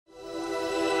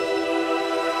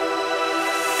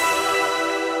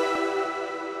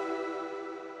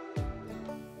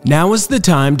Now is the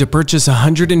time to purchase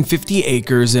 150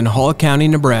 acres in Hall County,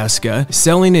 Nebraska,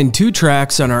 selling in 2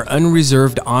 tracts on our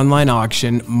Unreserved online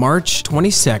auction March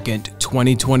 22nd,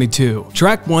 2022.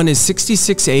 Tract 1 is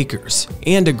 66 acres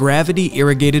and a gravity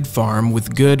irrigated farm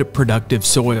with good productive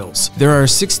soils. There are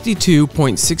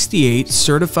 62.68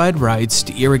 certified rights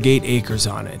to irrigate acres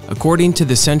on it, according to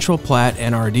the Central Plat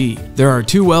NRD. There are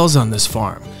 2 wells on this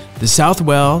farm. The south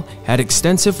well had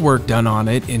extensive work done on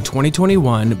it in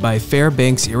 2021 by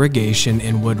Fairbanks Irrigation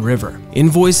in Wood River.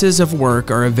 Invoices of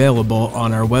work are available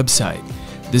on our website.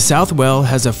 The south well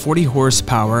has a 40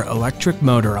 horsepower electric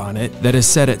motor on it that is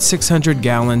set at 600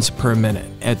 gallons per minute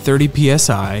at 30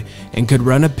 psi and could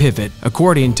run a pivot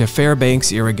according to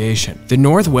Fairbanks Irrigation. The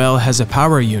north well has a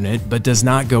power unit but does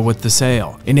not go with the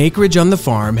sale. An acreage on the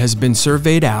farm has been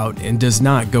surveyed out and does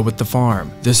not go with the farm.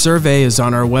 The survey is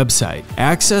on our website.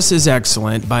 Access is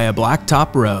excellent by a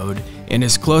blacktop road and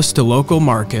is close to local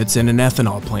markets and an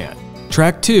ethanol plant.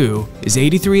 Tract 2 is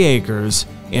 83 acres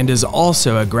and is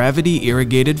also a gravity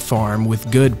irrigated farm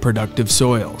with good productive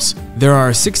soils. There are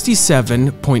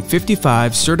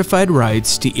 67.55 certified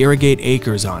rights to irrigate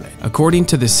acres on it, according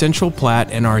to the Central Plat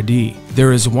NRD.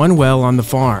 There is 1 well on the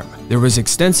farm. There was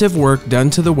extensive work done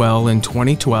to the well in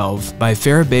 2012 by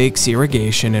Fairbanks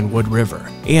Irrigation in Wood River,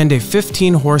 and a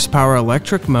 15 horsepower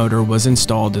electric motor was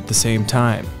installed at the same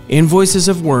time. Invoices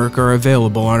of work are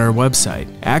available on our website.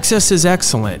 Access is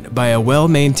excellent by a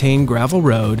well-maintained gravel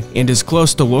road and is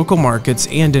close to local markets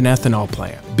and an ethanol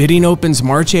plant. Bidding opens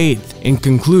March 8th and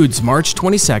concludes March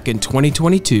 22nd,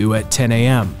 2022 at 10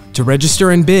 a.m. To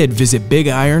register and bid, visit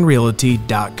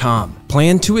BigIronRealty.com.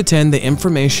 Plan to attend the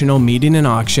informational meeting and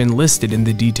auction listed in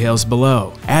the details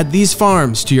below. Add these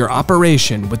farms to your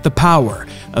operation with the power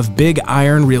of Big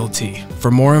Iron Realty.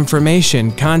 For more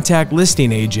information, contact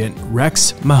listing agent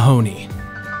Rex Mahoney.